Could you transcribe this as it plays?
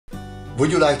Would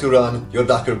you like to run your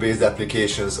Docker-based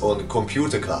applications on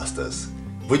computer clusters?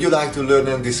 Would you like to learn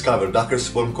and discover Docker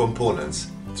Swarm components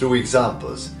through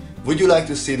examples? Would you like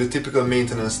to see the typical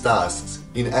maintenance tasks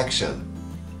in action?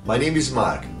 My name is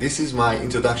Mark. This is my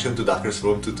Introduction to Docker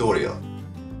Swarm tutorial.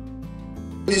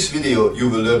 In this video you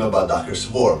will learn about Docker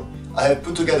Swarm. I have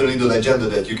put together a little agenda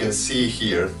that you can see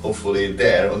here, hopefully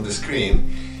there on the screen,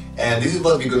 and this is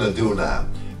what we're gonna do now.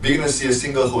 We're gonna see a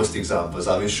single host examples.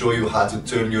 I will show you how to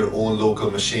turn your own local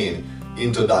machine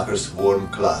into a Docker Swarm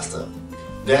cluster.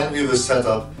 Then we will set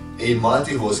up a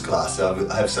multi-host cluster.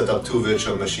 I have set up 2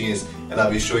 virtual machines and I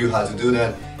will show you how to do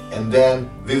that. And then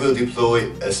we will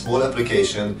deploy a small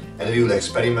application and we will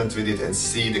experiment with it and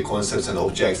see the concepts and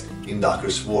objects in Docker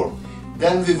Swarm.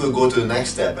 Then we will go to the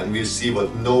next step and we'll see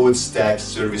what nodes, stacks,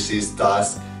 services,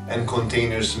 tasks and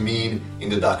containers mean in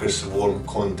the Docker Swarm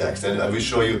context, and I will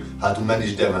show you how to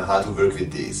manage them and how to work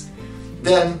with these.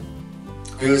 Then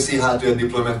we will see how to add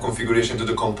deployment configuration to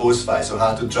the Compose file, so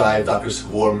how to drive Docker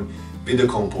Swarm with the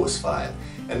Compose file.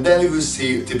 And then we will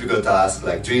see typical tasks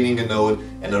like training a node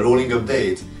and a rolling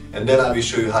update, and then I will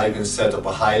show you how you can set up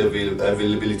a high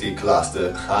availability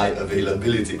cluster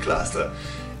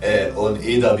on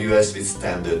AWS with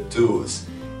standard tools.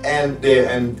 And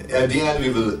at the end we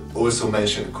will also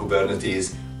mention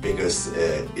Kubernetes because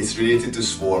it's related to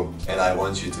Swarm and I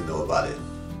want you to know about it.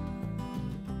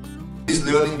 This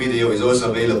learning video is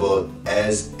also available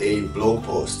as a blog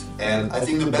post, and I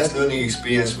think the best learning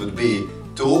experience would be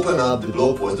to open up the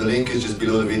blog post. The link is just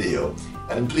below the video,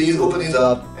 and please open it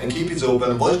up and keep it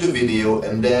open, watch the video,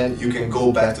 and then you can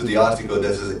go back to the article that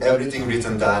has everything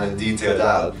written down and detailed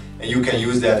out, and you can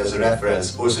use that as a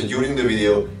reference also during the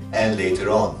video and later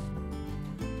on.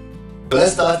 So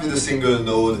let's start with a single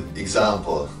node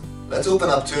example. Let's open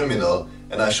up Terminal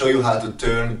and I'll show you how to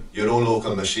turn your own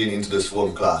local machine into the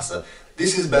Swarm cluster.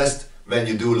 This is best when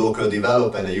you do local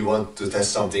development and you want to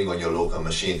test something on your local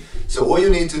machine. So all you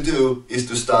need to do is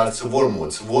to start Swarm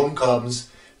mode. Swarm comes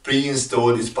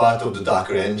pre-installed, it's part of the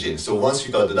Docker engine. So once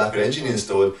you got the Docker engine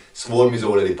installed, Swarm is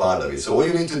already part of it. So all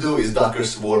you need to do is Docker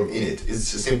Swarm init.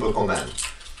 It's a simple command.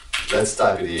 Let's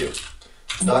type it here.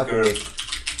 Docker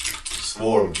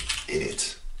Swarm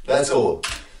init. That's all.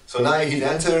 So now you hit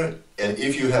enter, and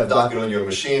if you have Docker on your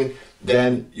machine,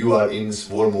 then you are in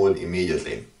Swarm mode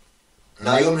immediately.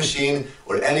 Now your machine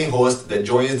or any host that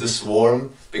joins the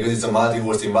Swarm, because it's a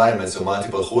multi-host environment, so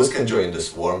multiple hosts can join the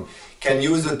Swarm, can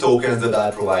use the tokens that I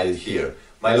provided here.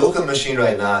 My local machine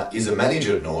right now is a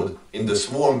manager node in the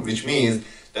Swarm, which means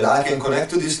that I can connect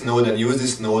to this node and use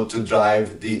this node to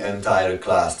drive the entire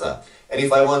cluster. And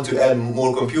if I want to add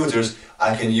more computers,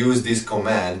 I can use this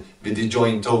command with the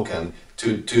join token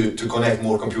to connect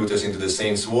more computers into the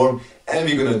same Swarm, and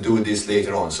we're going to do this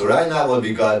later on. So right now what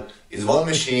we got is one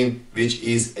machine which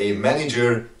is a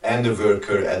manager and a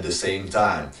worker at the same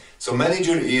time. So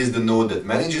manager is the node that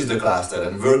manages the cluster,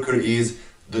 and worker is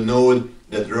the node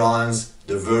that runs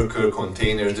the worker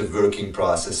containers, the working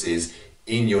processes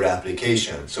in your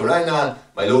application. So right now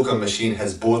my local machine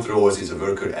has both roles, is a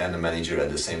worker and a manager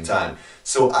at the same time.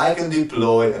 So I can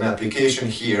deploy an application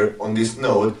here on this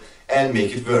node and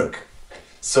make it work.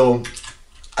 So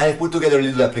I have put together a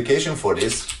little application for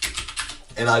this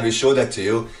and I will show that to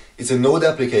you. It's a node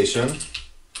application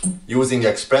using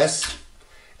Express,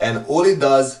 and all it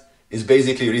does is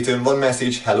basically return one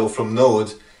message, hello from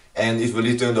node, and it will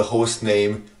return the host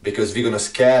name because we're going to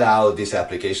scale out this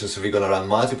application. So we're going to run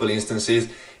multiple instances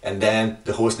and then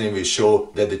the host name will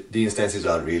show that the instances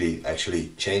are really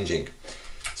actually changing.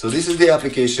 So this is the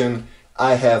application.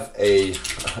 I have a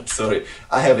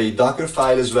Docker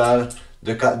file as well.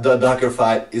 The Docker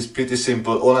file is pretty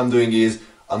simple. All I'm doing is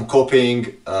I'm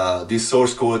copying this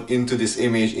source code into this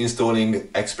image, installing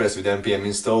Express with npm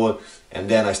install, and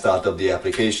then I start up the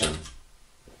application.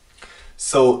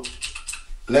 So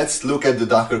let's look at the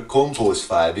Docker Compose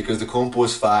file, because the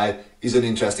Compose file is an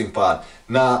interesting part.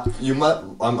 Now,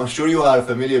 I'm sure you are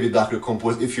familiar with Docker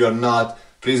Compose. If you are not,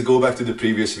 please go back to the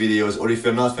previous videos, or if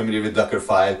you're not familiar with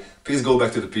Dockerfile, please go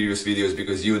back to the previous videos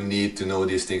because you need to know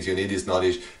these things, you need this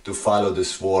knowledge to follow the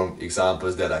Swarm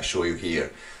examples that I show you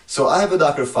here. So I have a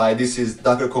Docker file, this is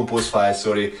Docker Compose file,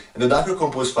 and the Docker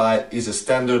Compose file is a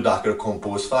standard Docker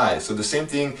Compose file. So the same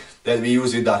thing that we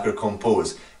use with Docker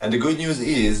Compose. And the good news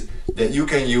is that you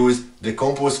can use the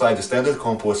Compose file, the standard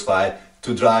Compose file,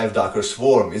 to drive Docker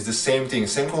Swarm. It's the same thing,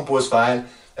 same Compose file.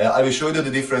 I will show you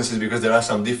the differences because there are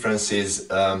some differences,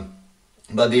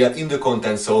 but they are in the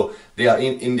content, so they are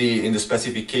in the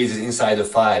specific cases inside the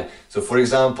file. So for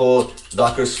example,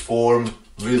 Docker Swarm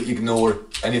will ignore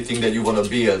anything that you want to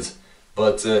build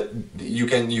but you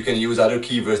can use other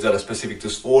keywords that are specific to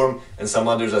Swarm, and some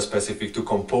others are specific to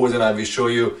Compose, and I will show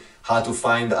you how to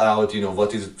find out, you know,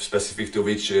 what is specific to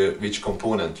which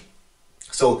component.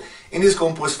 So in this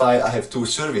Compose file I have two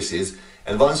services,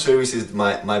 and one service is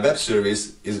my web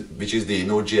service, which is the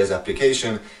Node.js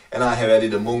application, and I have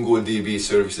added a MongoDB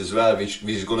service as well, which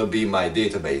is going to be my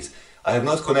database. I have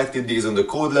not connected these on the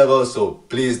code level, so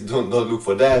please don't look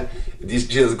for that. This is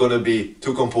just going to be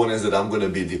two components that I'm going to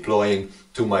be deploying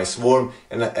to my Swarm,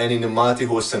 and in a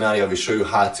multi-host scenario I will show you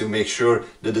how to make sure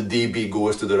that the DB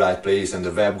goes to the right place and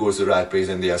the web goes to the right place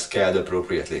and they are scaled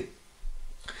appropriately.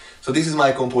 So this is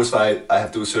my Compose file. I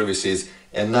have two services,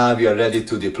 and now we are ready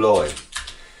to deploy.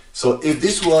 So if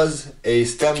this was a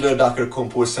standard Docker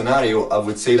Compose scenario, I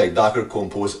would say like Docker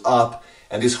Compose up,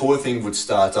 and this whole thing would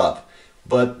start up.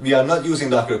 But we are not using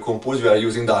Docker Compose, we are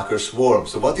using Docker Swarm.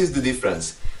 So what is the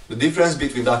difference? The difference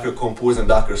between Docker Compose and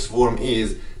Docker Swarm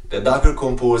is that Docker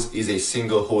Compose is a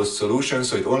single host solution,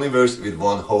 so it only works with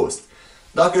one host.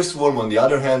 Docker Swarm, on the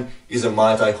other hand, is a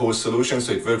multi-host solution,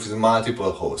 so it works with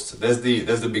multiple hosts. That's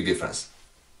the big difference.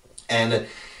 And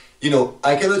you know,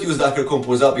 I cannot use Docker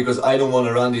Compose up because I don't want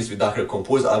to run this with Docker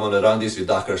Compose, I want to run this with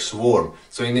Docker Swarm.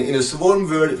 So in the Swarm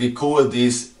world, we call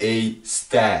this a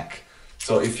stack.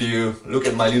 So if you look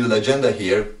at my little agenda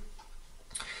here,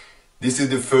 this is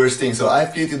the first thing. So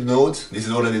I've created a node, this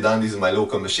is already done, this is my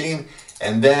local machine,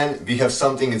 and then we have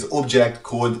something, it's object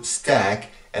called stack,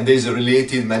 and there's a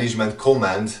related management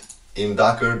command in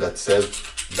Docker that says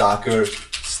Docker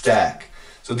stack.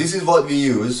 So this is what we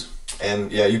use.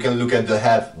 And yeah, you can look at the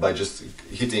help by just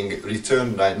hitting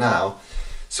return right now.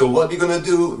 So what we're gonna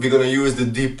do, we're gonna use the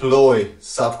deploy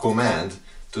subcommand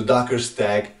to Docker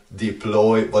stack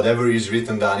deploy whatever is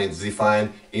written down, it's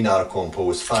defined in our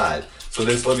Compose file. So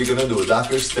that's what we're gonna do,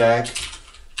 Docker stack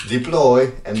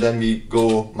deploy, and then we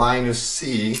go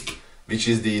 -c, which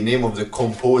is the name of the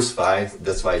Compose file,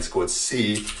 that's why it's called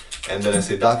C, and then I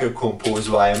say Docker Compose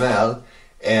YML.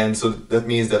 And so that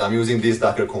means that I'm using this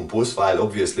Docker Compose file,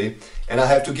 obviously, and I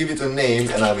have to give it a name,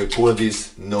 and I will call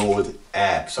this node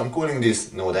app. So I'm calling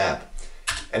this node app.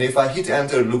 And if I hit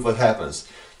enter, look what happens.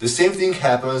 The same thing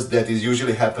happens that is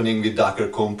usually happening with Docker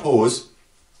Compose,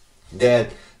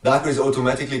 that Docker is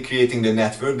automatically creating the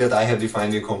network that I have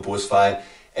defined in the Compose file,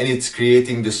 and it's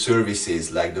creating the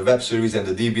services, like the web service and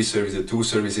the DB service, the two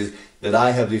services that I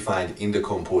have defined in the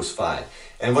Compose file.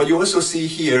 And what you also see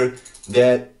here,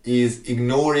 that is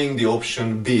ignoring the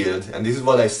option build, and this is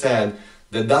what I said,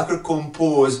 that Docker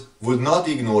Compose would not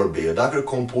ignore build. Docker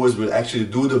Compose will actually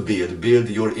do the build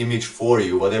your image for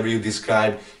you. Whatever you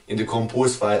describe in the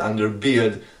Compose file under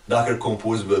build, Docker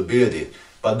Compose will build it.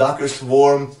 But Docker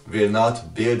Swarm will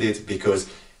not build it, because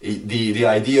the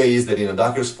idea is that in a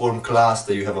Docker Swarm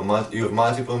cluster you have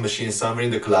multiple machines somewhere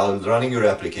in the cloud running your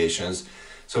applications.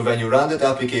 So when you run that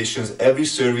applications, every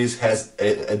service has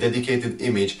a dedicated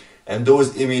image, and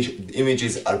those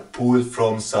images are pulled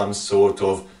from some sort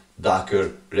of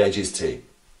Docker registry.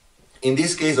 In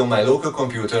this case, on my local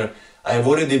computer, I have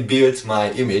already built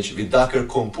my image with Docker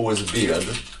Compose build.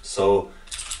 So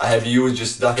I have used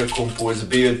just Docker Compose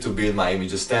build to build my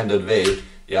image the standard way.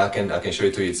 Yeah, I can show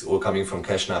it to you. It's all coming from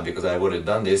cache now because I've already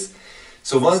done this.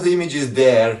 So once the image is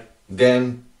there,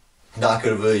 then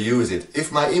Docker will use it.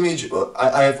 If my image,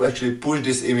 I have actually pushed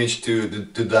this image to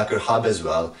Docker Hub as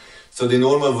well. So the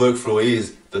normal workflow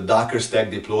is the Docker stack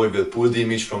deploy will pull the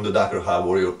image from the Docker Hub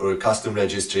or your custom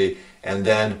registry, and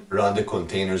then run the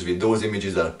containers with those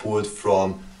images that are pulled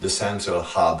from the central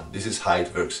hub. This is how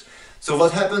it works. So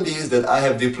what happened is that I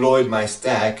have deployed my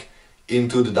stack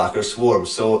into the Docker Swarm.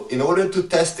 So in order to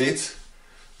test it,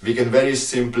 we can very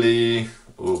simply,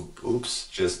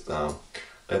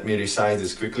 let me resize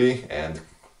this quickly and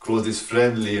close this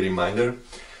friendly reminder.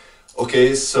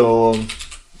 Okay, so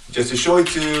just to show it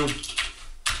to you,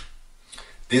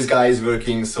 this guy is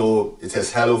working, so it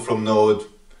says hello from Node,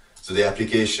 so the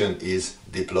application is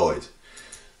deployed.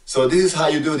 So this is how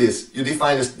you do this. You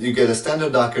you get a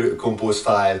standard Docker Compose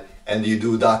file, and you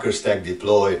do Docker stack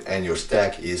deploy, and your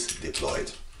stack is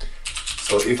deployed.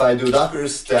 So if I do Docker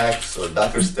stack, so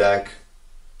Docker stack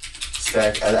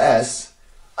ls,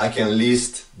 I can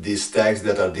list these stacks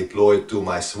that are deployed to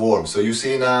my swarm. So you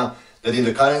see now that in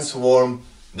the current swarm,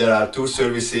 there are two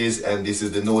services, and this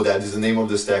is the node app, this is the name of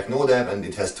the stack, node app, and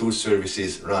it has two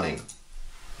services running.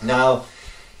 Now,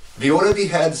 we already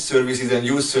had services and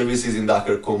used services in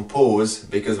Docker Compose,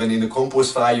 because when in the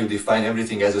Compose file you define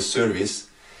everything as a service,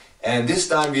 and this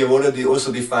time we have already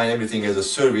also defined everything as a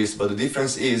service, but the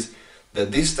difference is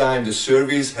that this time the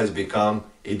service has become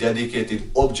a dedicated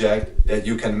object that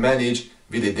you can manage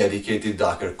with a dedicated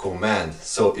Docker command.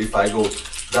 So if I go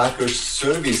Docker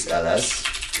service ls,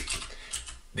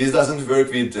 this doesn't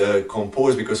work with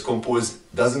Compose because Compose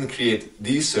doesn't create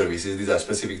these services. These are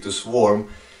specific to Swarm.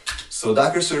 So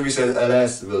Docker service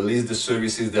ls will list the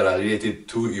services that are related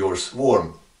to your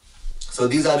Swarm. So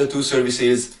these are the two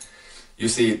services. You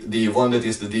see, the one that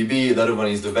is the DB, the other one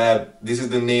is the web. This is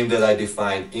the name that I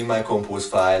defined in my Compose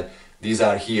file. These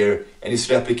are here, and it's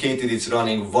replicated. It's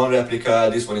running one replica.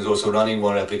 This one is also running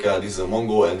one replica. This is a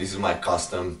Mongo, and this is my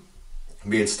custom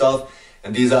build stuff.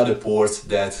 And these are the ports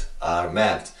that are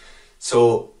mapped.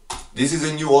 So this is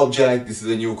a new object. This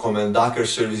is a new command, Docker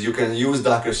service. You can use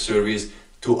Docker service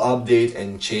to update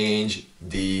and change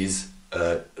these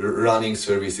running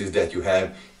services that you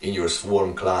have in your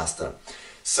Swarm cluster.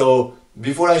 So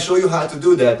before I show you how to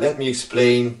do that, let me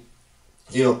explain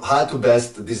how to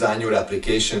best design your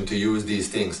application to use these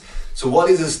things. So what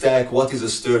is a stack? What is a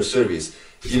service?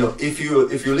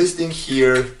 If you're listing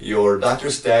here your Docker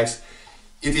stacks,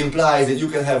 it implies that you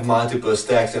can have multiple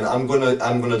stacks, and I'm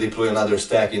gonna deploy another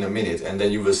stack in a minute, and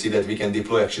then you will see that we can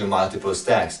deploy actually multiple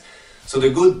stacks. So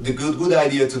the good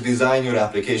idea to design your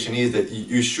application is that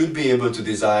you should be able to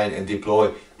design and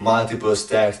deploy multiple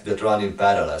stacks that run in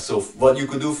parallel. So what you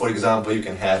could do, for example, you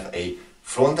can have a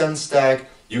front-end stack,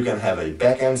 you can have a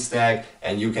back-end stack,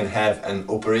 and you can have an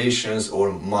operations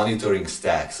or monitoring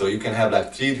stack. So you can have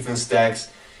like 3 different stacks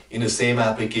in the same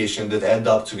application that add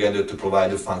up together to provide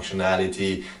the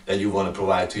functionality that you want to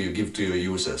provide to give to your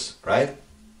users, right?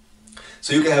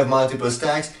 So you can have multiple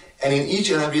stacks, and in each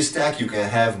and every stack you can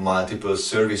have multiple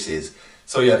services.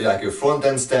 So like your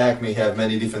front-end stack may have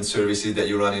many different services that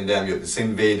you run in them. You have the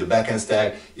same way the back-end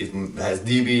stack, it has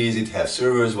DBs, it has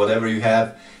servers, whatever you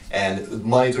have, and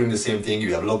monitoring the same thing.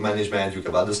 You have log management, you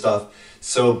have other stuff.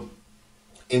 So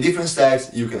in different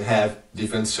stacks you can have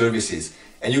different services,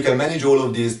 and you can manage all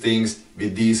of these things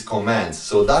with these commands.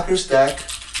 So Docker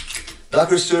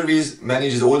service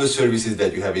manages all the services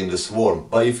that you have in the Swarm.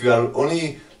 But if you are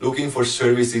only looking for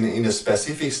service in a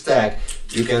specific stack,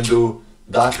 you can do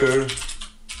Docker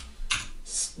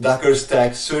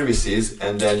stack services,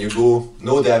 and then you go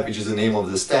node app, which is the name of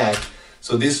the stack.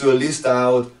 So this will list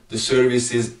out the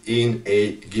services in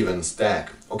a given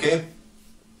stack. Okay?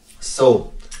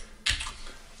 So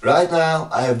right now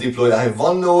I have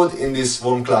one node in this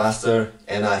Swarm cluster,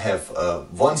 and I have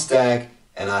one stack,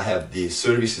 and I have the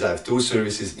services. I have 2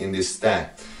 services in this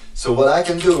stack. So what I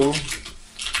can do,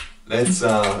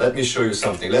 let me show you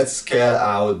something. Let's scale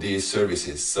out these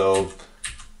services. So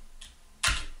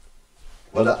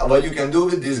what you can do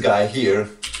with this guy here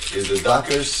is the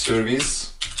Docker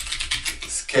service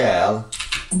scale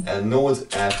and node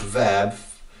app web.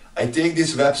 I take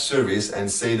this web service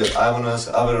and say that I want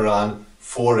to run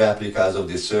 4 replicas of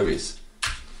this service.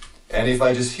 And if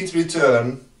I just hit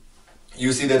return,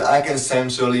 you see that I can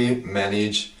centrally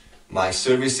manage my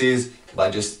services by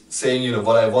just saying,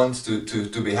 what I want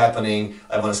to be happening.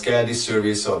 I want to scale this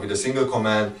service. So with a single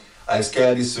command, I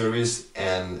scale this service,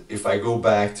 and if I go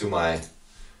back to my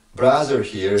browser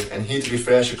here and hit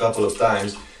refresh a couple of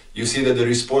times, you see that the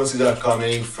responses are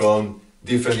coming from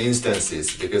different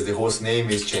instances because the host name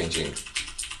is changing.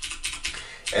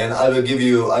 And we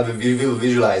will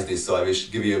visualize this, so I will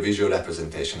give you a visual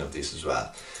representation of this as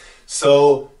well.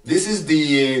 So this is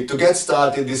to get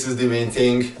started, this is the main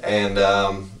thing, and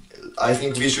I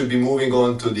think we should be moving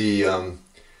on to the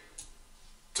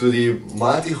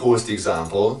multi-host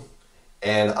example.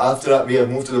 And after we have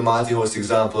moved to the multi-host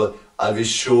example, I will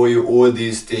show you all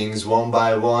these things one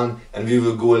by one, and we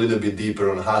will go a little bit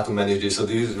deeper on how to manage this. So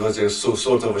this was a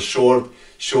sort of a short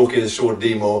showcase, short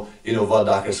demo, what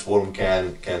Docker Swarm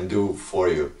can do for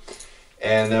you.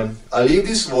 And I leave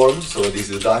this Swarm, so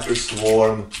this is Docker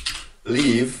Swarm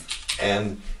leave,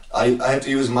 and I have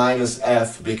to use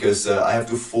 -f because I have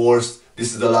to force,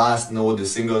 this is the last node, the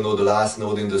single node, the last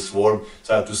node in the Swarm,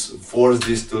 so I have to force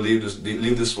this to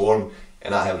leave the Swarm,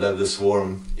 and I have left the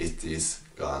Swarm. It is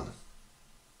gone.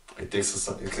 It takes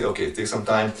some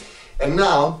time. And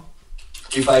now,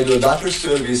 if I do Docker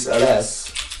service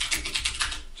ls,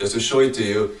 just to show it to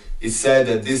you, it said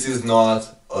that this is not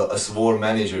a Swarm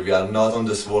manager. We are not on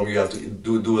the Swarm. You have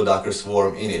to do a Docker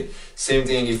Swarm in it. Same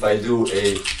thing if I do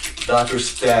a Docker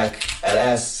stack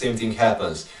ls, same thing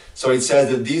happens. So it says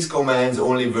that these commands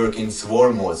only work in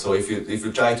Swarm mode. So if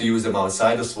you try to use them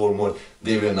outside of Swarm mode,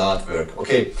 they will not work.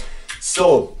 Okay,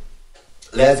 so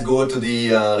let's go to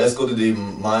the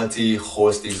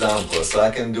multi-host example. So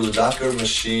I can do Docker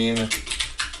machine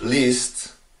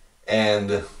list,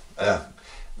 and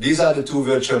these are the 2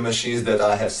 virtual machines that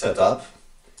I have set up,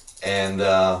 and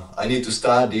I need to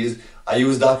start these. I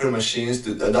use Docker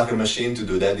machine to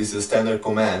do that. This is a standard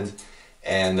command,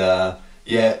 And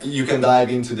yeah, you can dive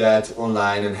into that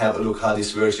online and have a look how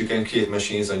this works. You can create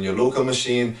machines on your local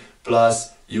machine,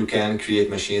 plus you can create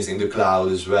machines in the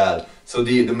cloud as well. So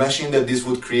the machine that this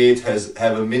would create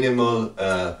have a minimal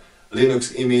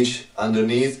Linux image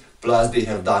underneath, plus they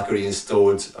have Docker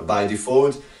installed by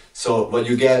default. So what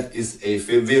you get is a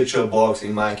virtual box.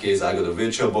 In my case, I got a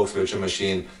VirtualBox virtual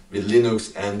machine with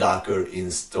Linux and Docker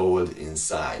installed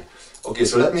inside. Okay,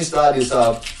 so let me start this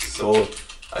up. So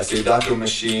I say Docker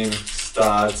machine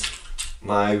start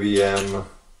my VM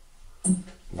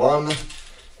 1,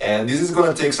 and this is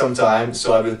gonna take some time,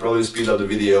 so I will probably speed up the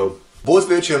video. Both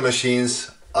virtual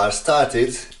machines are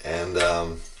started, and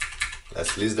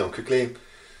let's list them quickly.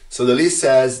 So the list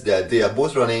says that they are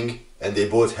both running, and they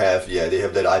both have, they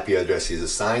have their IP addresses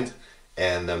assigned.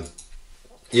 And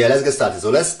yeah, let's get started. So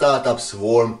let's start up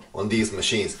Swarm on these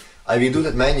machines. I will do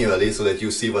that manually so that you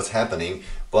see what's happening,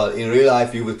 but in real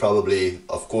life you would probably,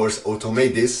 of course,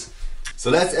 automate this.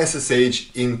 So let's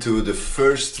SSH into the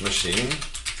first machine.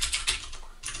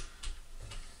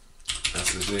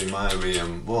 SSH my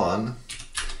VM 1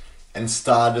 and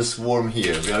start the Swarm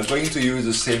here. We are going to use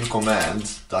the same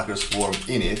command, docker swarm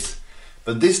init,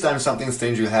 but this time something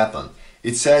strange will happen.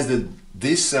 It says that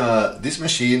this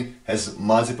machine has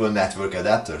multiple network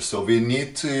adapters, so we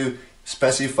need to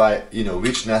specify,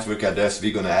 which network address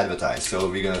we're gonna advertise. So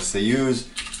we're gonna say use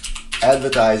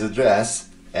advertise address,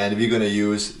 and we're gonna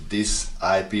use this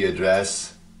IP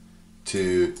address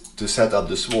to set up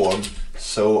the swarm.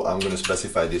 So I'm gonna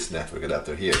specify this network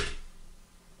adapter here.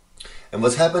 And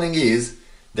what's happening is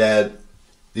that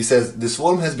this says the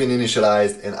swarm has been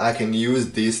initialized, and I can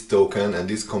use this token and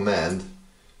this command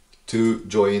to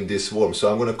join this swarm.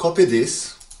 So I'm going to copy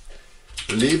this,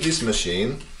 leave this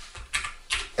machine,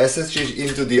 SSH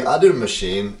into the other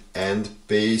machine, and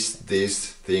paste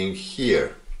this thing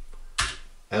here.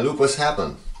 And look what's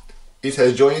happened. It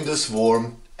has joined the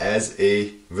swarm as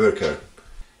a worker.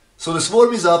 So the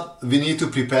swarm is up. We need to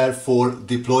prepare for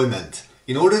deployment.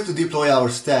 In order to deploy our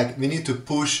stack, we need to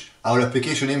push our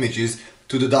application images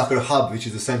to the Docker Hub, which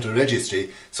is the central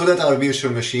registry, so that our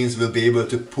virtual machines will be able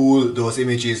to pull those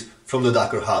images from the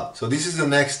Docker Hub. So this is the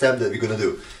next step that we're gonna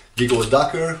do. We go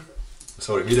Docker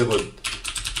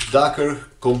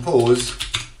Compose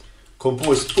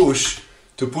push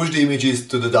to push the images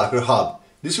to the Docker Hub.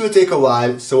 This will take a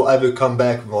while, so I will come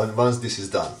back once this is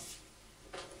done.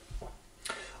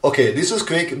 Okay, this was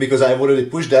quick because I've already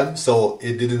pushed them, so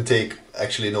it didn't take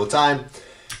actually no time.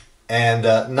 And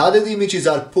now that the images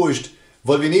are pushed,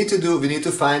 what we need to do, we need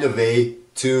to find a way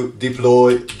to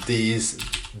deploy this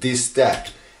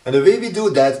stack. And the way we do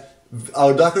that,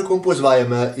 our Docker Compose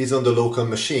YML is on the local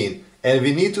machine, and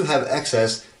we need to have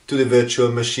access to the virtual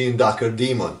machine Docker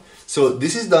daemon. So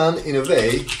this is done in a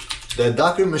way that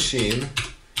Docker machine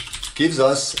gives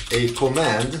us a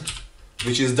command,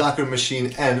 which is Docker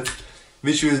machine env,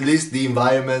 which will list the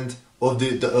environment of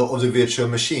the virtual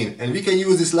machine. And we can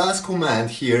use this last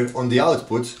command here on the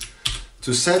output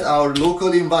to set our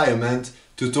local environment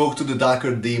to talk to the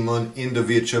Docker daemon in the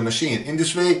virtual machine. In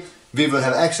this way, we will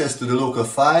have access to the local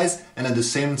files and at the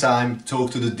same time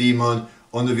talk to the daemon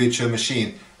on the virtual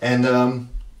machine. And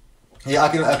yeah, I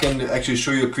can actually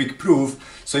show you a quick proof.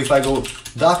 So if I go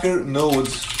docker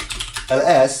nodes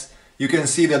ls, you can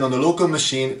see that on the local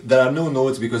machine there are no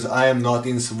nodes because I am not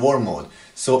in swarm mode.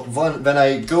 So when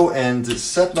I go and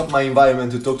set up my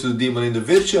environment to talk to the daemon in the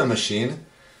virtual machine,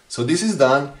 so this is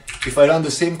done. If I run the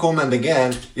same command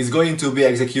again, it's going to be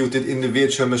executed in the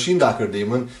virtual machine Docker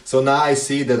daemon. So now I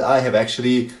see that I have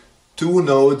actually 2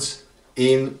 nodes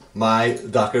in my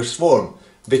Docker swarm,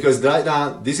 because right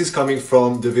now this is coming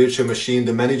from the virtual machine,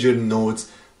 the manager nodes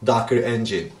Docker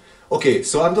engine. Okay,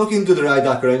 so I'm talking to the right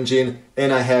Docker engine,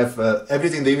 and I have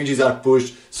everything, the images are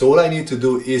pushed. So all I need to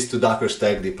do is to Docker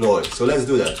stack deploy. So let's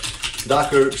do that.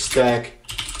 Docker stack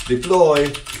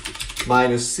deploy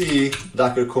 -c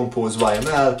Docker Compose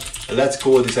YML, and let's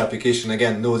call this application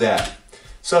again node app.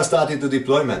 So I started the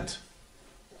deployment.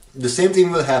 The same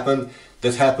thing will happen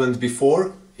that happened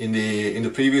before in the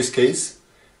previous case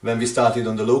when we started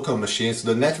on the local machine.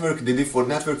 So the default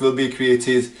network will be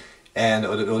created, and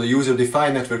or the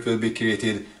user-defined network will be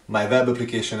created. My web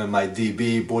application and my DB,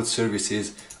 both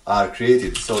services are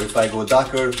created. So if I go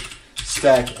docker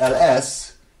stack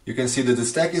ls, you can see that the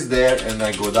stack is there, and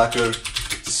I go docker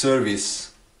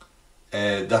service,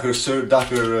 let's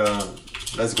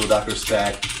go docker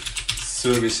stack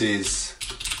services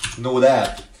node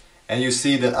app, and you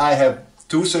see that I have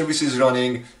 2 services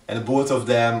running, and both of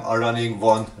them are running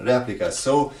 1 replica.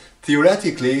 So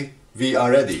theoretically we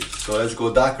are ready. So let's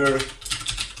go docker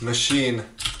machine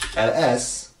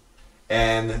ls,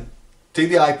 and take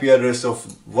the IP address of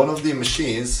one of the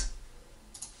machines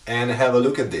and have a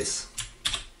look at this.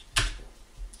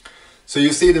 So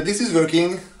you see that this is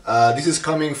working. This is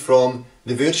coming from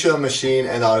the virtual machine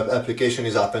and our application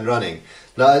is up and running.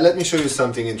 Now let me show you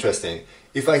something interesting.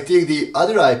 If I take the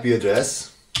other IP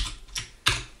address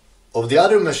of the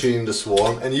other machine in the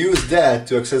swarm and use that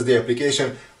to access the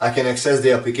application, I can access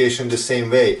the application the same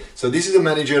way. So this is a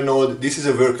manager node, this is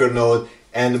a worker node,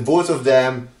 and both of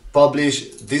them publish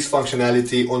this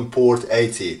functionality on port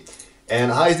 80.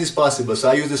 And how is this possible? So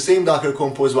I use the same Docker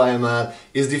Compose YML,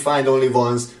 it's defined only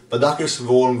once, but Docker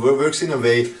Swarm works in a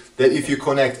way that if you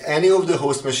connect any of the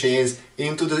host machines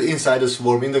into the inside the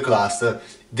swarm in the cluster,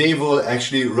 they will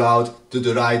actually route to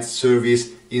the right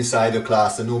service inside the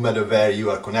cluster, no matter where you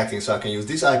are connecting. So I can use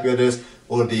this IP address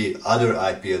or the other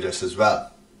IP address as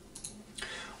well.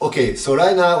 Okay, so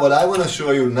right now what I want to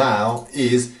show you now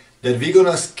is that we're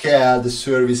gonna scale the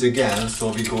service again.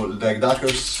 So we go like Docker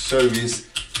service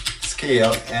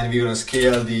scale, and we're gonna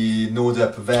scale the Node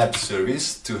app web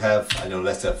service to have, I don't know,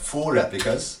 let's have 4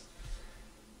 replicas.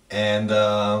 And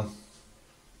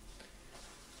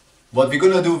what we're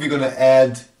gonna do, we're gonna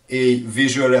add a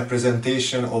visual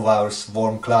representation of our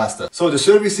swarm cluster. So the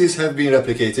services have been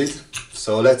replicated.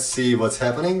 So let's see what's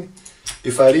happening.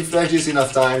 If I refresh this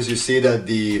enough times, you see that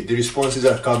the responses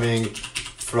are coming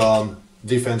from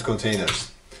different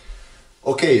containers.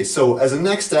 Okay, so as a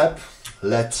next step,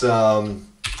 let's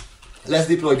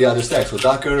deploy the other stack. So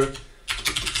Docker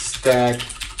stack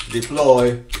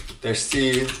deploy, there's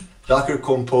C, Docker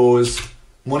Compose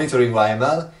monitoring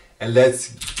YML, and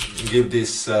let's give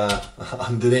this the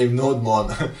name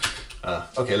nodemon.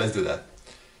 Okay, let's do that.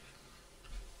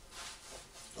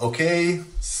 Okay,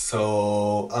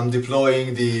 so I'm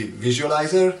deploying the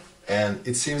visualizer and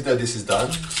it seems that this is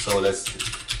done. So let's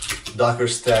Docker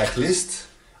stack list.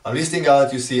 I'm listing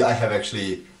out, you see I have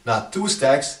actually not 2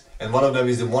 stacks, and one of them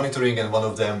is the monitoring and one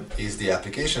of them is the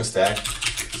application stack.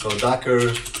 So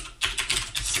Docker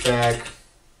stack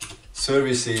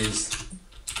services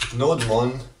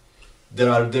nodemon.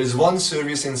 There is one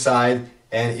service inside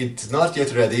and it's not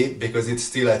yet ready because it's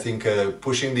still, I think,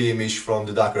 pushing the image from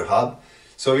the Docker hub.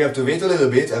 So we have to wait a little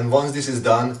bit, and once this is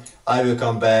done, I will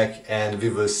come back and we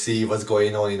will see what's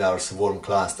going on in our swarm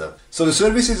cluster. So the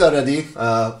services are ready.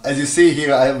 As you see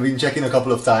here, I have been checking a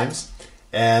couple of times,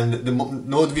 and the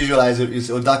node visualizer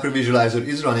or Docker visualizer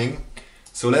is running.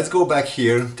 So let's go back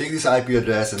here, take this IP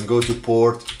address and go to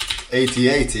port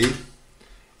 8080.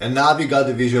 And now we got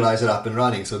the visualizer up and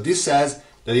running. So this says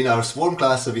that in our swarm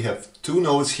cluster we have 2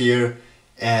 nodes here,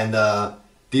 and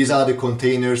these are the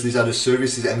containers, these are the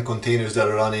services and containers that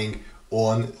are running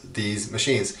on these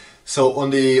machines. So on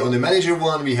the manager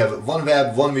one, we have one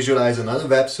web, one visualizer, another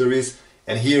web service,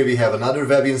 and here we have another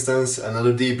web instance,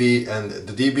 another DB, and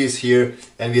the DB is here,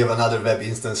 and we have another web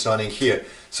instance running here.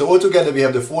 So altogether we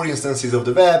have the 4 instances of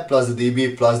the web plus the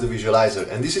DB plus the visualizer,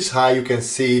 and this is how you can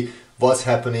see what's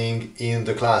happening in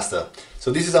the cluster.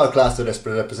 So this is our cluster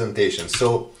representation.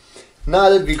 So now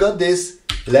that we got this,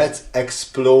 let's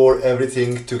explore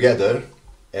everything together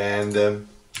and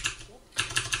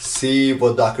see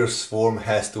what Docker Swarm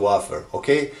has to offer.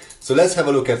 Okay, so let's have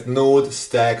a look at node,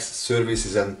 stacks,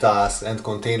 services and tasks and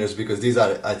containers, because these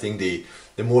are, I think, the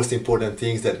most important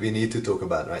things that we need to talk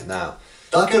about right now.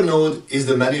 Docker node is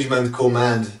the management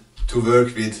command to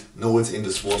work with nodes in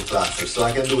the Swarm cluster. So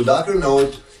I can do Docker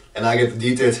node and I get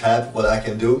detailed help what I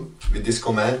can do with this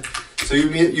command. So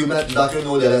you met Docker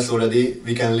node ls already.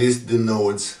 We can list the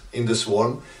nodes in the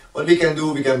swarm. What we can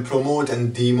do, we can promote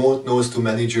and demote nodes to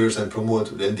managers and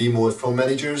promote and demote from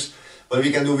managers. What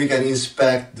we can do, we can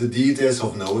inspect the details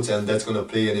of nodes, and that's going to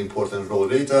play an important role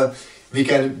later. We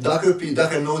can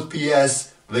Docker node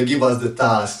PS will give us the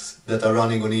tasks that are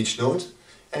running on each node,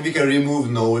 and we can remove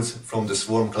nodes from the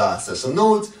swarm cluster. So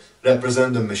nodes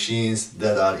represent the machines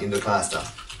that are in the cluster.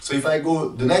 So if I go,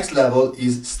 the next level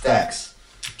is stacks.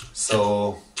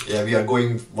 So yeah, we are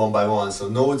going one by one. So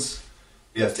nodes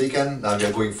we have taken, now we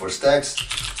are going for stacks.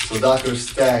 So Docker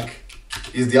stack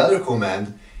is the other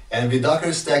command, and with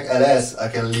Docker stack ls I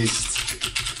can list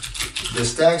the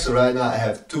stacks. So right now I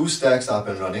have 2 stacks up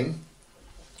and running,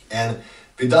 and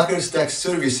with Docker stack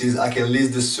services I can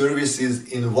list the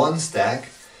services in one stack,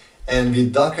 and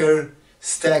with Docker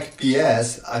stack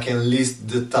ps I can list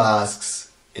the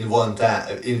tasks in one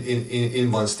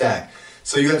stack.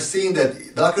 So you have seen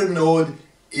that Docker node,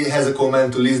 it has a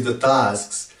command to list the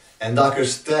tasks, and Docker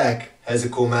stack has a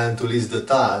command to list the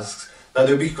tasks. Now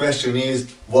the big question is,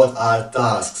 what are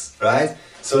tasks, right?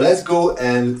 So let's go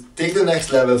and take the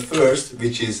next level first,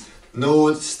 which is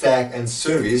node, stack and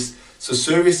service. So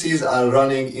services are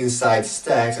running inside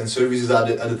stacks, and services are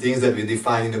the things that we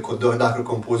define in the Docker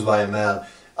Compose YML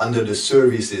under the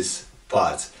services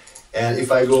part. And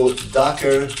if I go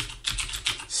Docker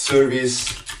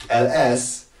service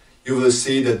ls, you will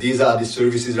see that these are the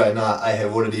services right now. I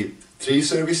have already 3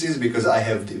 services because I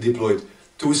have deployed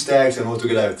 2 stacks, and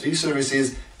altogether I have 3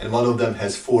 services, and one of them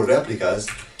has 4 replicas.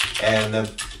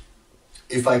 And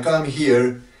if I come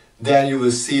here, then you will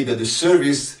see that the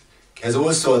service has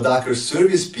also a Docker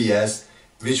service PS,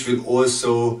 which will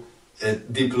also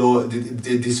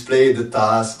display the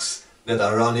tasks that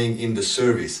are running in the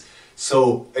service.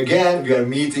 So again, we are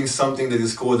meeting something that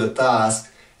is called a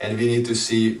task, and we need to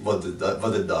see what it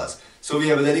does. So we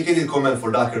have a dedicated command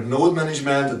for Docker node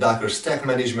management, Docker stack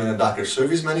management, and Docker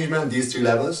service management, these 3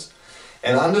 levels.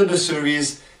 And under the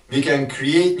service, we can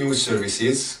create new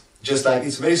services, just like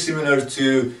it's very similar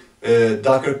to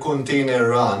Docker container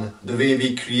run, the way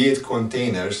we create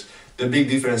containers. The big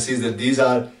difference is that these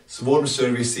are swarm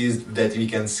services that we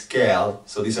can scale.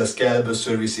 So these are scalable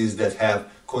services that have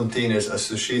containers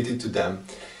associated to them.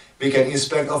 We can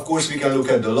inspect, of course, we can look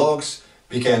at the logs,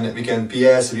 we can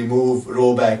PS, remove,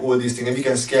 rollback, all these things, and we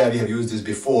can scale. We have used this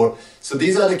before. So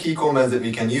these are the key commands that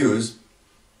we can use.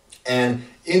 And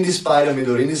in this pyramid,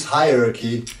 or in this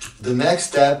hierarchy, the next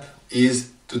step is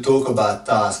to talk about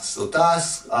tasks. So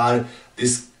tasks are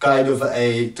this kind of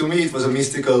to me it was a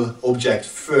mystical object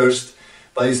first,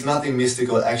 but it's nothing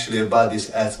mystical actually about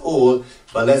this at all.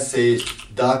 But let's say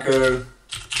Docker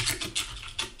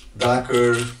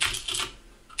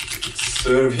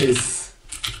service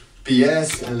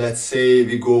PS, and let's say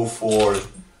we go for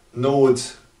node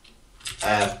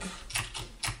app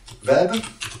web.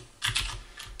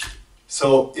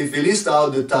 So if we list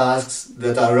out the tasks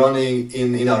that are running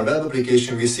in our web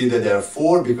application, we see that there are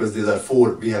 4, because these are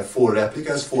 4, we have 4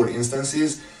 replicas, 4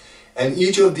 instances, and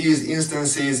each of these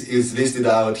instances is listed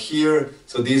out here.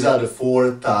 So these are the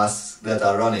 4 tasks that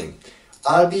are running.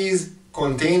 Are these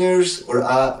containers, or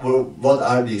what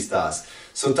are these tasks?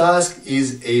 So task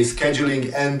is a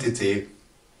scheduling entity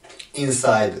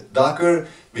inside Docker,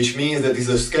 which means that it's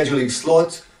a scheduling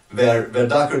slot where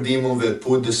Docker daemon will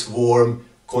put the swarm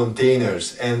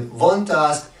containers, and one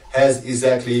task has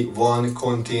exactly 1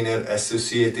 container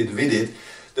associated with it.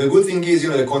 The good thing is,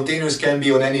 the containers can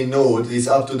be on any node. It's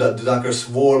up to the Docker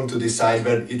swarm to decide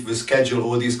where it will schedule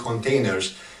all these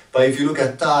containers. But if you look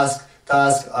at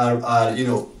tasks are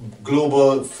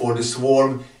global for the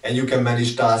swarm, and you can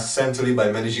manage tasks centrally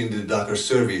by managing the Docker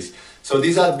service. So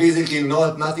these are basically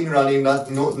nothing running,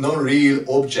 no real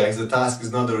objects. The task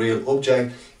is not a real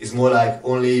object. It's more like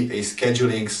only a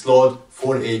scheduling slot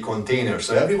for a container.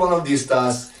 So every one of these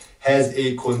tasks has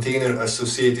a container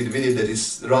associated with it that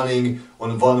is running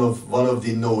on one of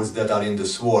the nodes that are in the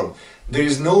swarm. There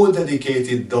is no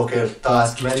dedicated Docker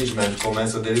task management command,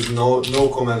 so there is no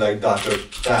command like Docker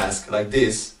task like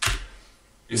this.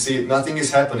 You see, nothing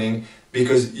is happening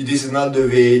because this is not the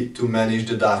way to manage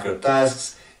the Docker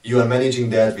tasks. You are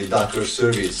managing that with Docker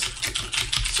service.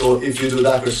 So if you do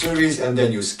Docker service and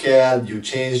then you scale, you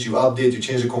change, you update, you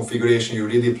change the configuration, you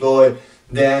redeploy,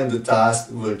 then the task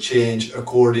will change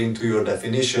according to your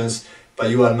definitions, but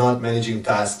you are not managing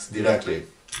tasks directly.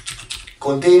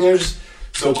 Containers.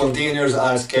 So containers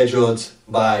are scheduled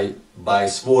by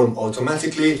Swarm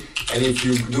automatically, and if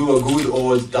you do a good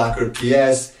old Docker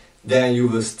PS, then you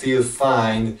will still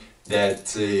find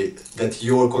that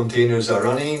your containers are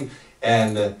running.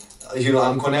 And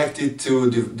I'm connected to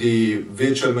the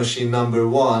virtual machine number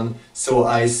 1, so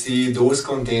I see those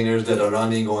containers that are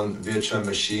running on virtual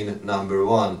machine number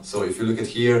 1. So if you look at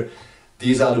here,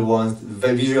 these are the ones,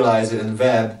 Visualizer and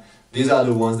Web, these are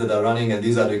the ones that are running, and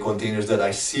these are the containers that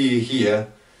I see here,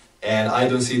 and I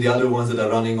don't see the other ones that are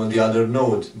running on the other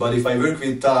node. But if I work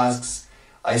with tasks,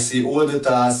 I see all the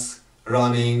tasks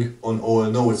running on all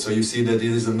nodes. So you see that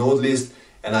this is a node list,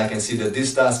 and I can see that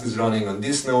this task is running on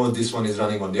this node, this one is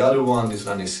running on the other one, this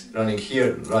one is running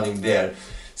here, running there.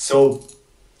 So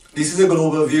this is a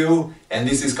global view, and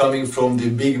this is coming from the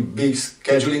big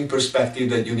scheduling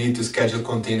perspective that you need to schedule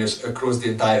containers across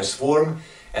the entire swarm,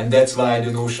 and that's why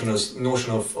the notion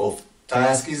of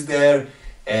task is there.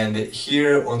 And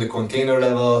here on the container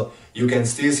level, you can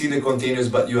still see the containers,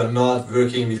 but you are not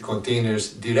working with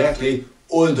containers directly,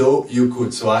 although you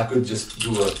could. So I could just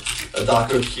do a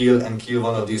Docker kill and kill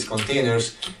one of these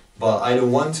containers, but I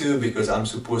don't want to because I'm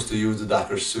supposed to use the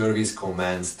Docker service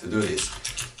commands to do this.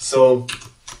 So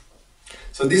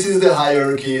this is the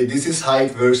hierarchy, this is how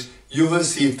it works. You will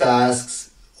see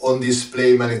tasks on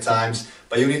display many times,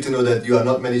 but you need to know that you are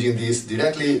not managing this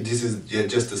directly. This is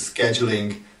just a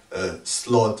scheduling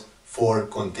slot for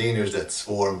containers that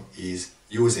Swarm is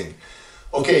using.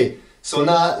 Okay, So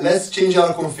now let's change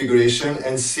our configuration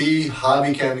and see how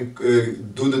we can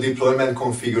do the deployment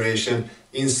configuration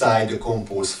inside the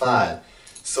Compose file.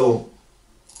 So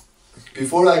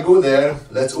before I go there,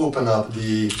 let's open up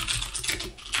the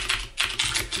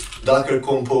Docker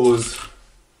Compose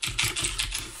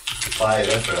file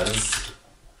reference.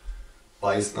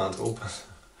 Why is it not open?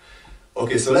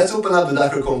 Okay, so let's open up the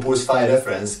Docker Compose file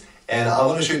reference, and I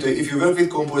want to show you, if you worked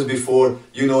with Compose before,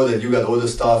 you know that you got all the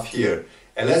stuff here.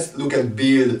 And let's look at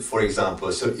build, for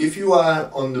example. So if you are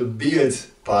on the build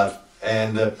part,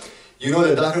 and you know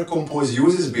that Docker Compose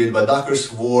uses build, but Docker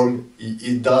Swarm,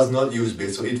 it does not use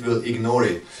build, so it will ignore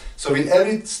it. So with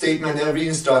every statement, every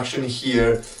instruction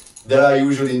here, there are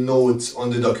usually notes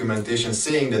on the documentation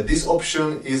saying that this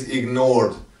option is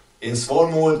ignored in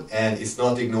Swarm mode and it's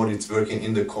not ignored, it's working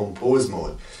in the Compose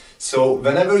mode. So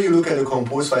whenever you look at the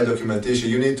Compose file documentation,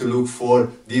 you need to look for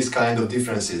these kind of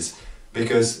differences.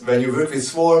 Because when you work with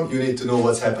Swarm, you need to know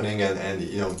what's happening and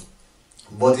you know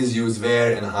what is used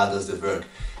where and how does it work.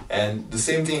 And the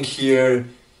same thing here,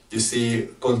 you see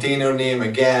container name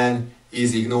again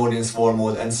is ignored in Swarm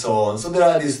mode and so on. So there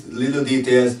are these little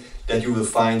details that you will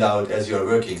find out as you are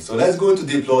working. So let's go to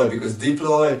deploy, because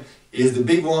deploy is the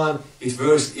big one. It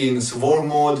works in Swarm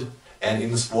mode and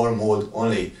in Swarm mode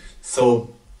only.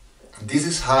 So this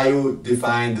is how you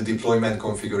define the deployment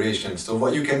configuration. So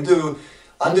what you can do,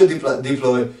 under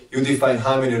deploy, you define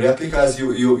how many replicas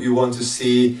you want to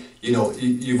see. You know,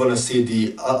 you want to see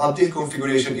the update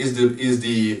configuration is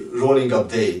the rolling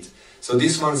update. So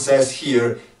this one says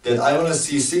here that I want to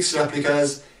see 6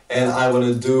 replicas and I want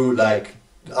to do like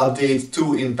update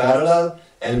 2 in parallel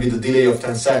and with a delay of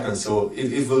 10 seconds. So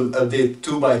it will update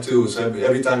 2 by 2. So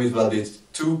every time it will update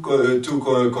two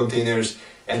containers,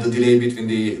 and the delay between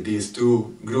these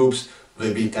two groups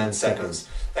will be 10 seconds.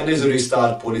 And there's a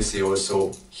restart policy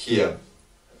also here.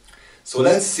 So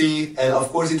let's see, and of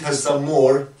course it has some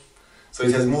more, so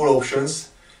it has more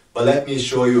options, but let me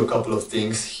show you a couple of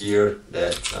things here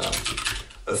that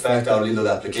affect our little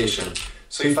application.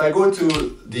 So if I go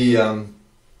to the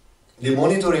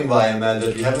monitoring YML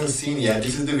that we haven't seen yet,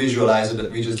 this is the visualizer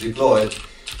that we just deployed.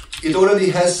 It already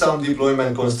has some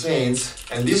deployment constraints,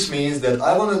 and this means that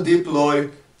I want to deploy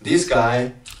this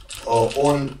guy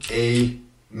on a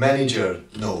manager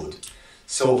node.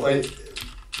 So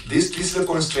this is a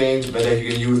constraint whether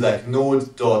you can use like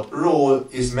node.role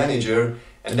is manager,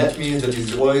 and that means that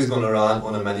it's always going to run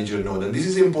on a manager node. And this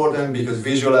is important because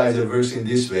visualizer works in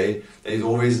this way, that it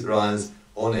always runs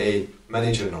on a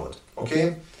manager node.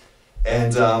 Okay,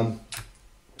 and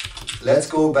let's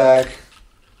go back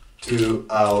to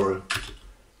our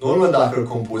normal Docker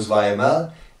Compose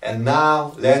YML, and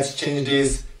now let's change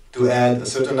this to add a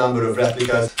certain number of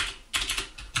replicas.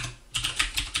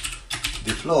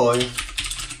 Deploy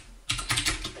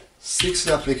 6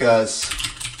 replicas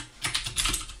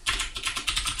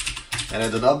and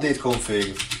add an update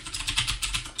config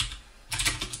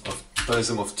of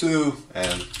parallelism of 2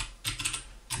 and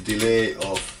delay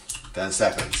of 10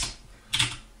 seconds.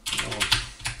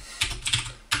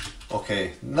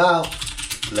 Okay, now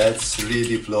let's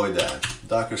redeploy that.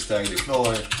 Docker stack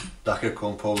deploy, Docker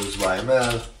Compose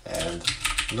YML, and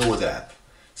Node app.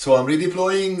 So I'm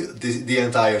redeploying the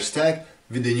entire stack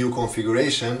with the new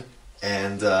configuration,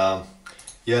 and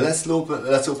yeah, let's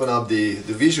open up the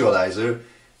visualizer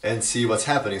and see what's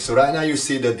happening. So right now you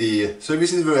see that the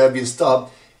services will have been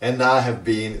stopped and now have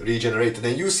been regenerated,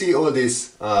 and you see all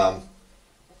this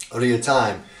real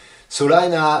time. So right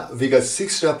now we got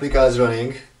 6 replicas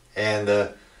running, and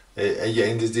yeah,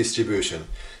 in this distribution.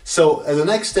 So as a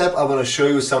next step, I want to show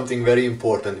you something very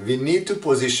important. We need to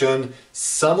position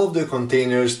some of the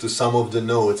containers to some of the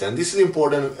nodes, and this is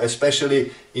important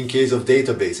especially in case of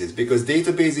databases, because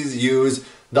databases use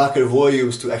Docker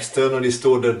volumes to externally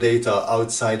store their data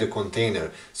outside the container.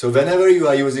 So whenever you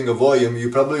are using a volume, you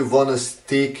probably want to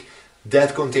stick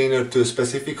that container to a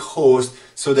specific host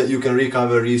so that you can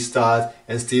recover, restart,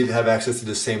 and still have access to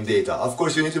the same data. Of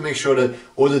course, you need to make sure that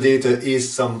all the data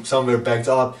is somewhere backed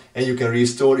up, and you can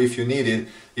restore if you need it,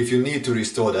 if you need to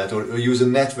restore that, or use a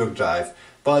network drive.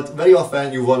 But very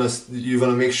often you want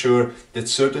to make sure that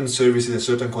certain services and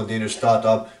certain containers start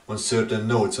up on certain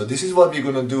nodes. So this is what we're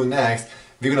going to do next.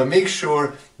 We're going to make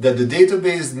sure that the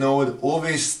database node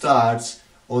always starts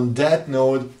on that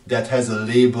node that has a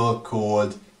label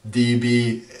called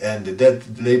DB, and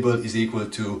that label is equal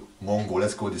to Mongo.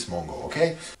 Let's call this Mongo,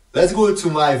 okay? Let's go to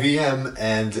my VM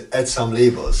and add some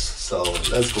labels. So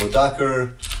let's go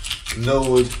Docker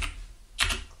node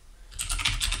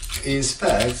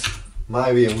inspect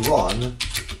my VM1,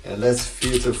 and let's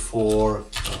filter for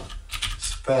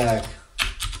spec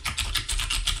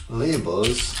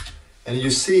labels, and you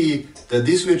see that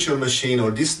this virtual machine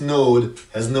or this node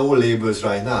has no labels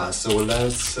right now. So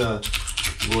let's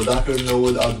go Docker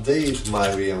node update my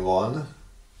VM1,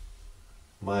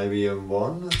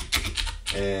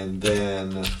 and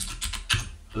then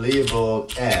label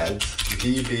add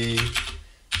db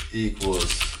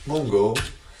equals Mongo,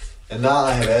 and now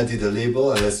I have added a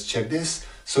label, and let's check this.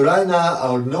 So right now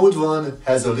our node 1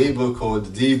 has a label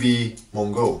called db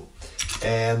Mongo,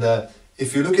 and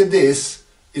if you look at this,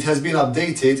 it has been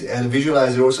updated, and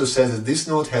Visualizer also says that this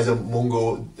node has a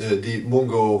Mongo, the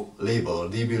Mongo label,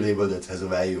 db label that has a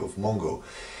value of Mongo.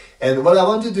 And what I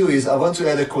want to do is I want to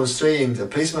add a constraint, a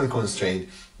placement constraint,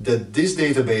 that this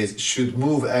database should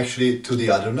move actually to the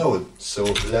other node. So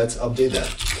let's update that.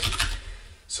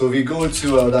 So we go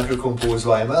to our Docker Compose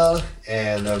YML,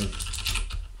 and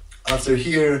after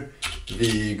here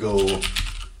we go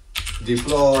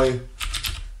deploy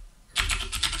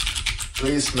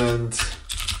placement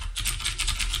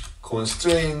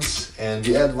constraints, and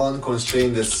we add one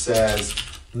constraint that says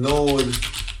node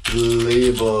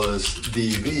labels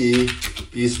db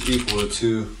is equal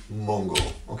to Mongo.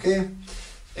 Okay,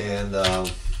 and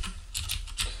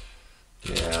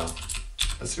yeah,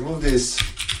 let's remove this,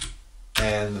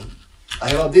 and I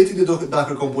have updated the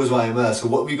Docker Compose YML. So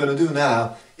what we're gonna do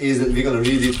now is that we're gonna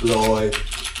redeploy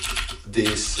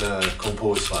this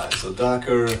compose file. So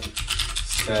docker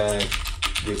stack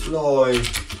deploy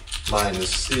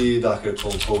 -c docker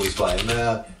compose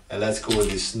YML, and let's call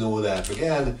this node app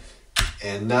again.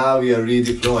 And now we are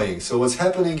redeploying. So what's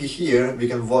happening here, we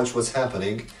can watch what's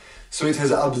happening. So it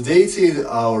has updated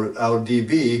our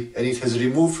DB, and it has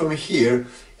removed from here,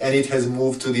 and it has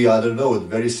moved to the other node,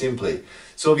 very simply.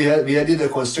 So we added a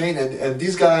constraint, and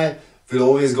this guy will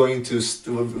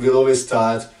always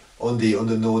start on the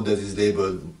node that is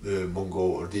labeled Mongo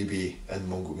or DB and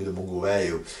Mongo with a Mongo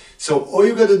value. So all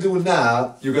you gotta do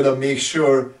now, you gotta make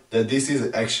sure that this is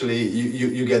actually,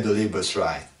 you get the labels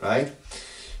right?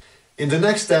 In the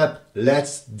next step,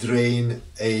 let's drain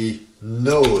a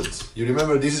node. You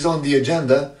remember this is on the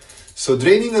agenda. So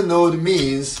draining a node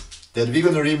means that we're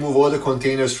gonna remove all the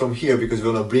containers from here because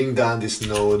we're gonna bring down this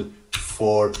node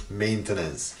for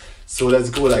maintenance. So let's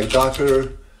go like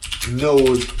docker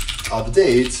node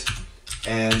update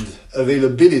and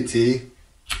availability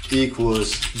equals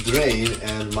drain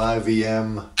and my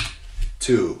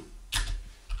VM2.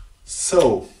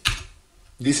 So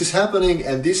this is happening,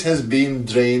 and this has been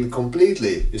drained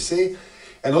completely, you see?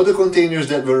 And all the containers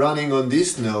that were running on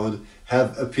this node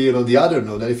have appeared on the other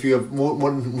node. And if you have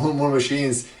more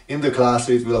machines in the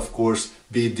cluster, it will of course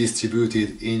be distributed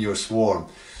in your swarm.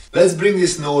 Let's bring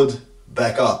this node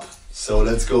back up. So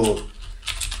let's go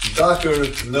docker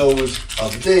node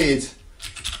update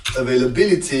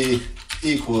availability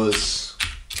equals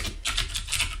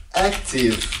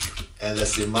active, and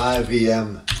let's say my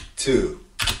VM2.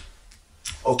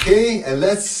 Okay, and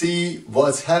let's see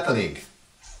what's happening.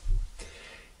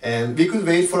 And we could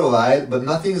wait for a while, but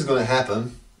nothing is going to happen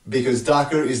because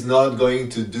Docker is not going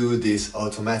to do this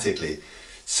automatically.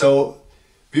 So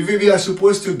we are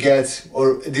supposed to get,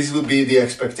 or this would be the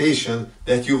expectation,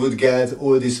 that you would get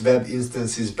all these web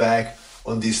instances back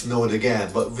on this node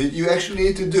again. But what you actually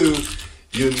need to do,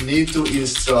 you need to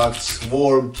instruct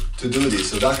swarm to do this.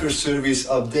 So Docker service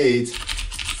update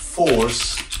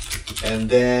force, and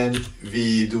then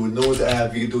we do node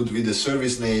app, we do it with the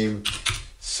service name.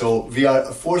 So we are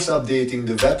force updating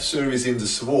the web service in the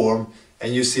swarm,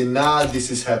 and you see now this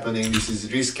is happening, this is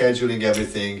rescheduling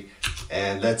everything.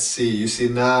 And let's see, you see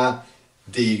now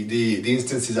the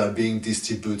instances are being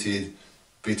distributed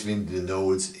between the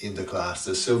nodes in the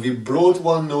cluster. So we brought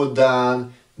one node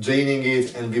down, draining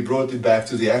it, and we brought it back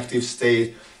to the active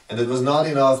state. And it was not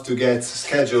enough to get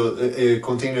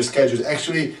container scheduled.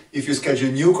 Actually, if you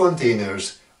schedule new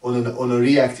containers on a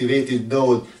reactivated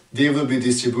node, they will be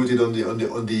distributed on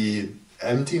the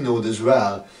empty node as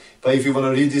well. But if you want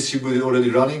to redistribute already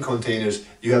running containers,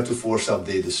 you have to force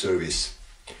update the service.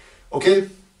 Okay,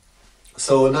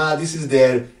 so now this is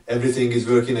there, everything is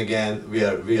working again, we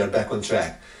are back on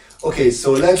track. Okay,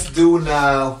 so let's do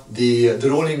now the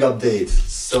rolling update.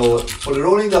 So for the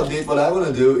rolling update, what I want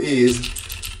to do is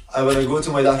I want to go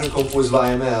to my Docker Compose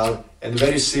YML and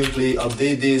very simply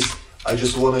update this. I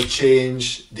just want to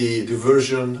change the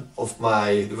version of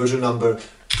the version number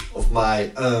of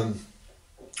my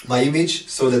my image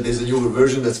so that there's a newer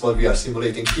version. That's what we are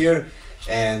simulating here.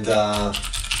 And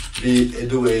we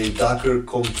do a Docker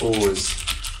Compose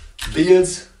build,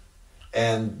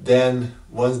 and then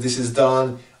once this is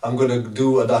done, I'm gonna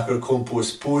do a Docker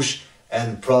Compose push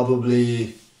and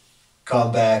probably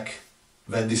come back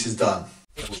when this is done.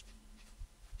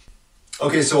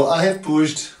 Okay, so I have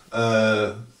pushed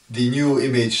the new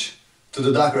image to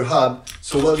the Docker Hub.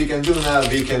 So what we can do now,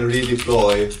 we can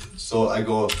redeploy. So I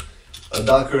go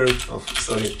Docker, oh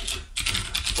sorry,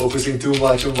 focusing too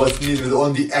much on what's needed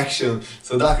on the action.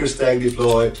 So Docker stack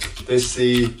deploy, let's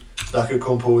see, Docker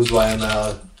Compose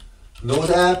YML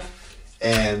node app,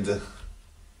 and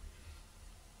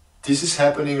this is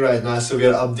happening right now. So we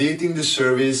are updating the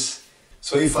service.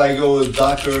 So if I go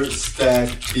Docker stack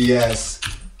ps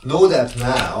node app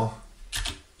now,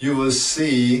 you will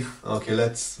see, okay,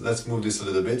 let's move this a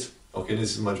little bit. Okay,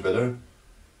 this is much better.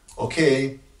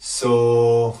 Okay,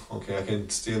 so, okay, I can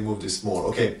still move this more.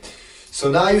 Okay, so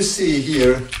now you see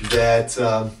here that,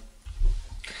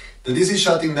 this is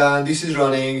shutting down, this is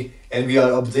running, and we are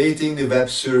updating the web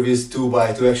service 2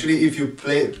 by 2. Actually, if you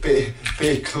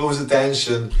pay close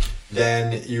attention,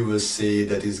 then you will see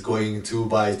that it's going 2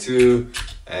 by 2,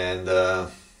 and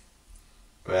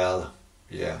well,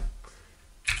 yeah.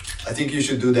 I think you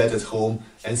should do that at home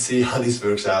and see how this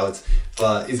works out,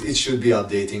 but it should be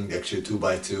updating actually 2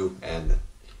 by 2, and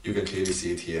you can clearly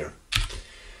see it here.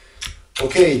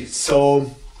 Okay, so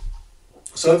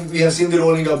we have seen the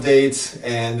rolling update,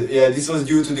 and yeah, this was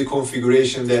due to the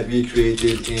configuration that we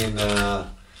created in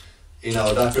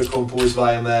our Docker Compose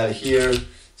YML here.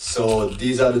 So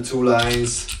these are the 2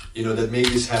 lines, you know, that make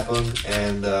this happen,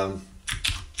 and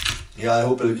yeah, I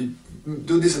hope you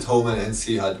do this at home and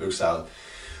see how it works out.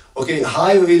 Okay,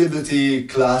 high availability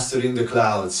cluster in the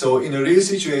cloud. So in a real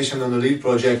situation on a real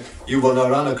project, you want to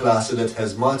run a cluster that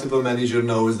has multiple manager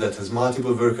nodes, that has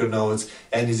multiple worker nodes,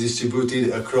 and is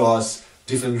distributed across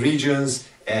different regions,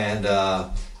 and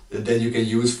that you can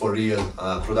use for real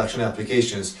production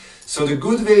applications. So the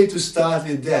good way to start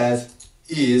with that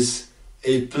is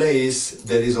a place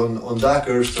that is on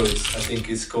Docker. So I think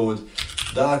it's called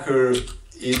Docker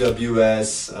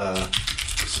EWS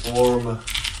Swarm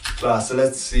class. So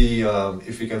let's see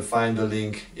if we can find the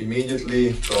link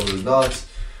immediately. Probably not.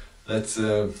 Let's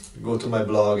go to my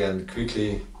blog and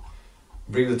quickly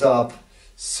bring it up.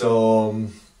 So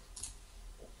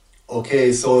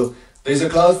okay, so there's a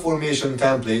CloudFormation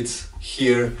template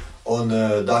here on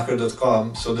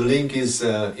docker.com. So the link is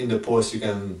in the post. You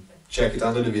can check it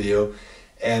under the video.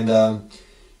 And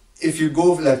if you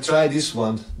go, like, try this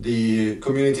one, the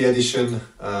community edition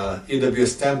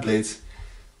AWS template,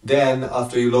 then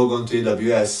after you log on to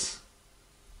AWS,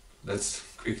 let's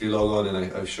quickly log on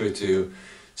and I'll show it to you.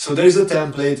 So there is a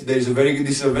template. There is a very good,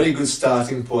 this is a very good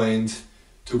starting point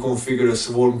to configure a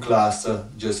Swarm cluster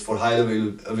just for high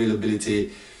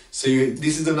availability. So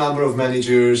this is the number of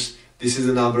managers, this is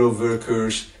the number of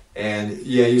workers, and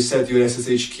yeah, you set your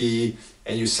SSH key,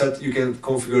 and you can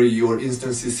configure your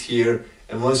instances here,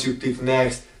 and once you click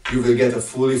next, you will get a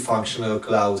fully functional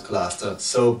cloud cluster.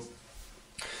 So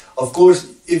of course,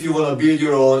 if you want to build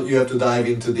your own, you have to dive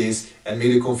into this and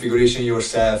make the configuration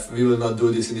yourself. We will not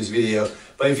do this in this video,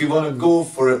 but if you want to go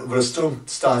for a strong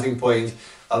starting point,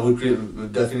 I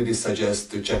would definitely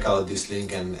suggest to check out this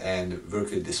link and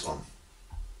work with this one.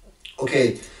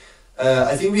 Okay,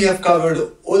 I think we have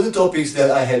covered all the topics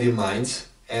that I had in mind,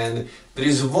 and there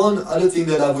is one other thing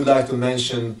that I would like to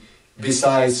mention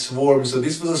besides Swarm. So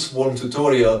this was a Swarm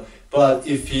tutorial, but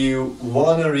if you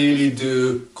want to really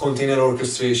do container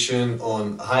orchestration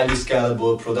on highly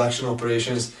scalable production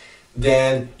operations,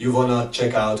 then you want to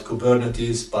check out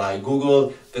Kubernetes by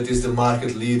Google. That is the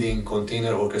market leading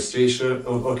container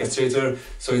orchestrator.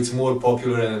 So it's more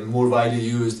popular and more widely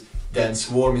used than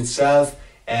Swarm itself.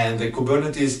 And the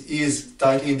Kubernetes is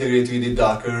tightly integrated with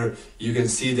Docker. You can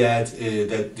see that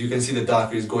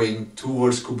Docker is going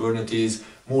towards Kubernetes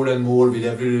more and more with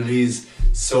every release.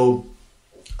 So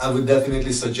I would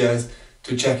definitely suggest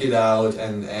to check it out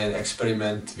and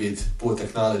experiment with both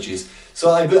technologies. So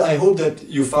I hope that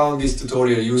you found this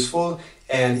tutorial useful,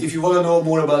 and if you want to know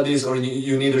more about this, or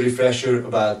you need a refresher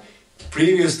about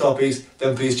previous topics,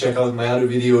 then please check out my other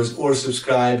videos or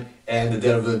subscribe, and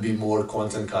there will be more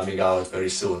content coming out very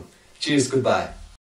soon. Cheers, goodbye.